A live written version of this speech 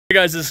Hey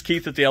guys, this is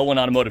Keith at the L1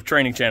 Automotive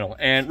Training Channel,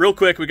 and real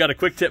quick, we got a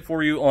quick tip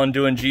for you on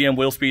doing GM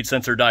wheel speed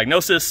sensor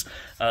diagnosis.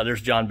 There's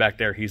John back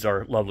there. He's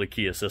our lovely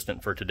key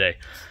assistant for today.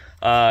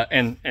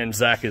 And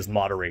Zach is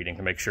moderating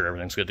to make sure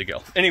everything's good to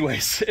go.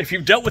 Anyways, if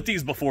you've dealt with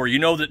these before, you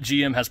know that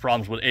GM has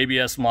problems with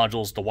ABS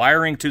modules, the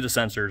wiring to the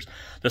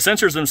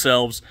sensors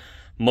themselves,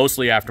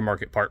 mostly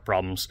aftermarket part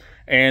problems,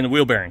 and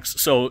wheel bearings.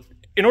 So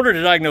in order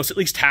to diagnose at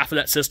least half of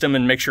that system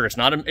and make sure it's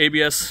not an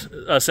ABS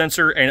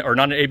sensor or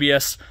not an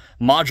ABS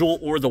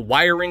module or the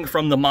wiring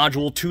from the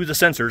module to the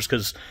sensors,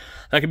 because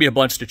that could be a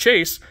bunch to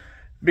chase.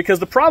 Because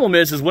the problem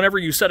is whenever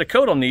you set a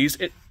code on these,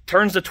 it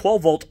turns the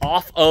 12 volt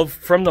off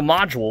from the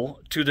module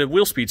to the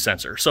wheel speed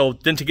sensor. So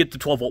then to get the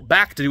 12 volt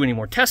back to do any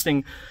more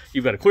testing,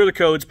 you've got to clear the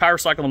codes, power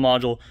cycle the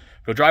module,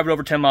 go drive it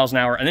over 10 miles an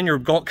hour, and then you're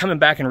coming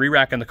back and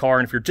re-racking the car.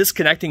 And if you're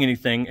disconnecting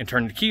anything and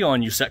turning the key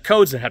on, you set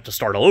codes and have to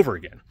start all over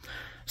again.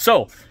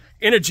 So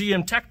in a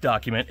GM tech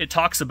document, it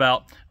talks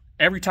about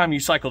every time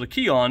you cycle the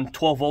key on,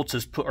 12 volts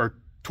is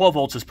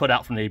put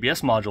out from the ABS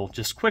module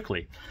just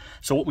quickly.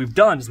 So what we've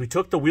done is we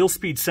took the wheel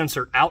speed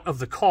sensor out of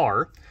the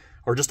car,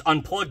 or just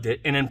unplugged it,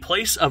 and in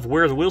place of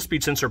where the wheel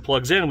speed sensor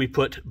plugs in, we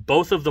put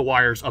both of the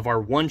wires of our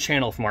one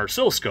channel from our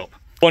oscilloscope.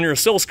 On your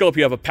oscilloscope,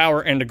 you have a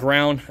power and a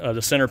ground.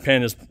 The center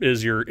pin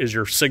is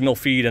your signal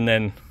feed, and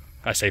then,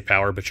 I say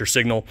power, but your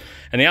signal,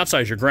 and the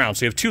outside is your ground.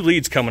 So you have two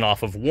leads coming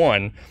off of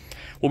one.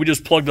 Well, we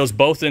just plug those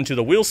both into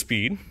the wheel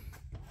speed,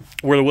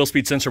 where the wheel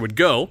speed sensor would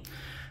go.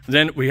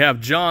 Then we have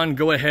John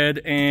go ahead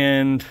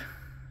and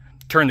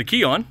turn the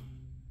key on.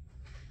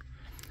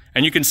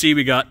 And you can see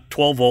we got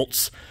 12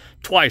 volts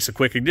twice, a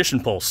quick ignition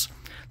pulse.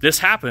 This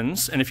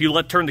happens, and if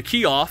you turn the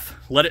key off,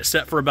 let it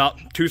set for about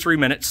 2-3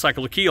 minutes,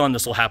 cycle the key on,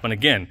 this will happen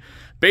again.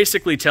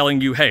 Basically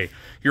telling you, hey,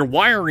 your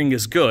wiring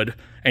is good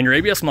and your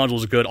ABS module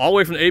is good, all the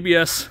way from the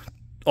ABS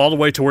all the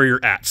way to where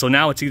you're at. So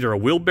now it's either a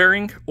wheel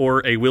bearing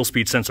or a wheel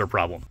speed sensor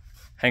problem.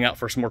 Hang out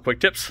for some more quick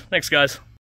tips. Thanks, guys.